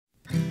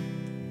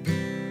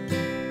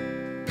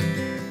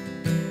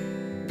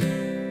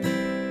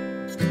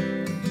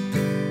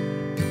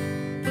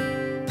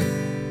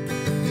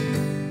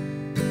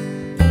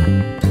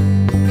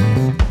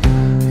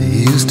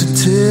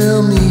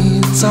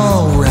it's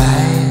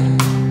alright,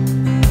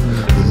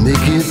 we'll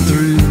make it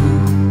through.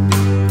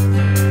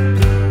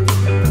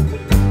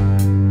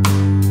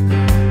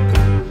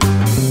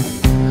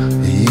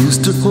 You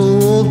used to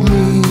hold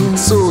me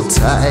so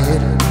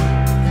tight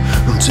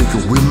and take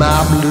away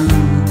my blues.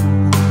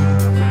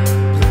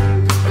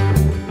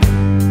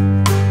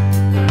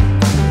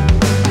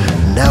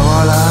 Now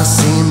all I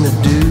seem to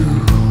do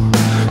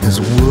is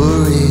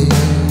worry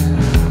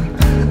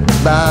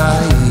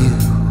about you.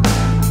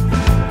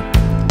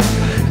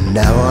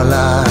 Now all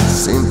I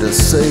seem to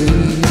say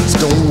is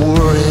don't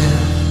worry,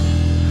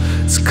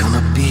 it's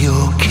gonna be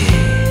okay.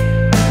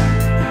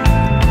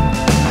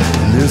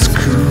 In this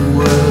cruel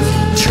world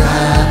you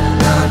try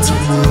not to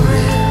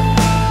worry.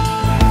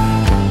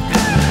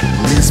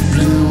 In this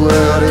blue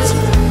world it's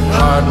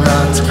hard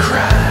not to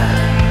cry.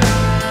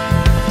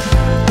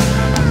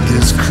 In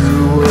this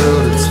cruel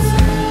world it's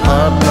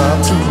hard not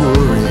to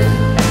worry.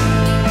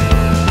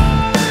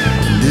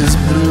 In this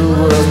blue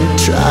world you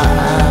try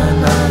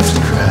not to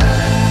cry.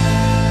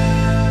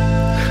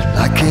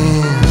 I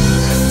can't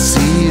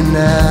see you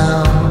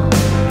now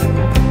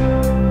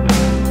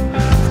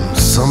from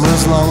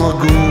summers long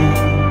ago.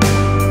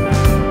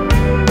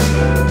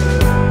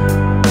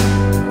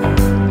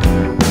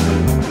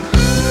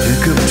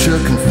 Pick up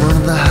truck in front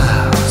of the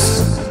house,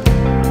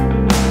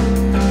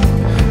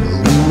 and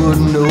we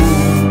wouldn't know.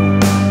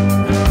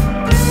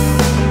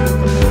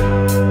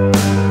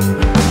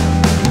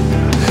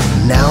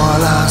 Now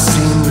all I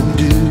seem to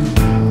do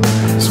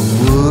is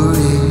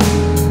worry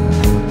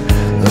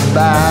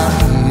about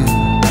you.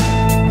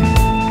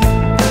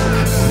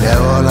 Now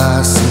all I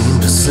seem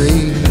to say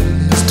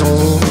is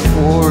don't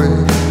worry,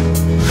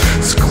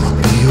 it's gonna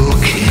be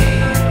okay.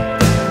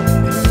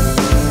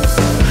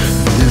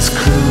 In this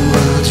cruel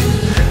world you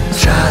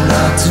try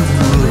not to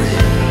worry.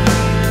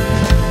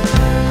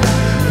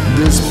 In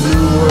this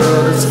blue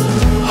world it's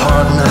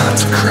hard not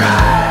to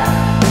cry.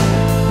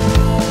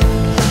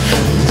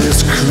 In this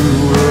cruel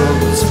world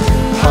it's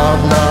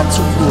hard not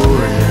to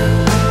worry.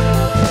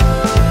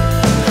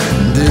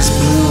 This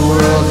blue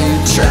world you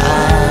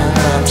try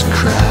not to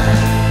cry.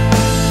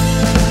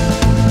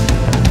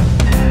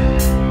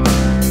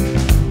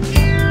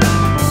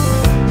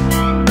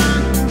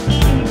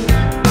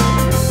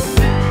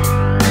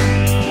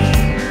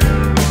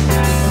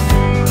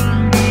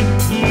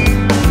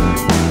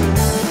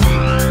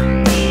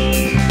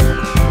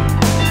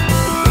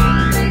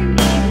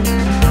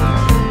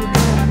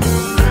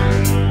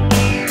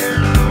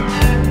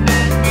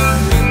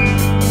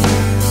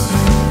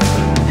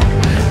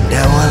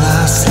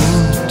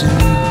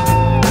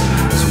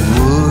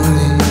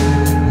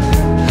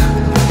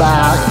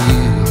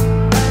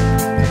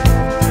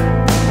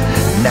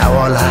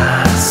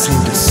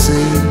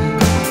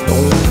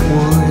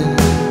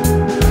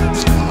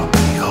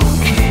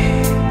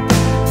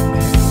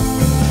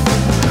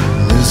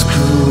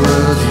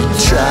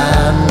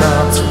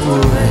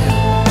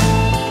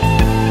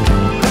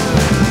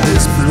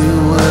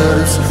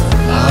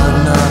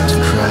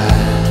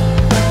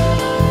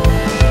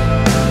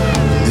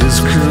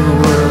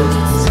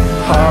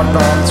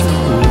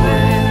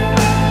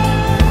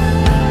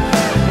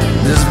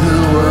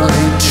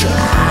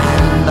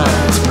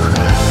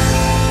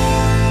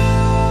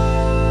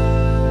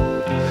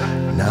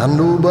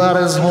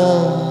 Nobody's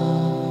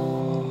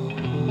home,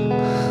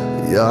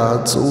 the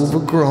yard's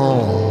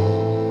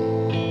overgrown,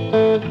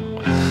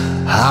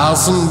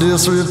 house in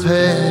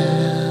disrepair.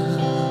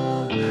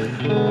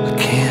 I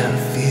can't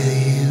feel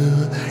you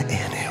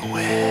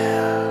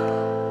anywhere.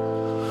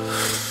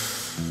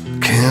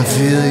 Can't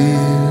feel you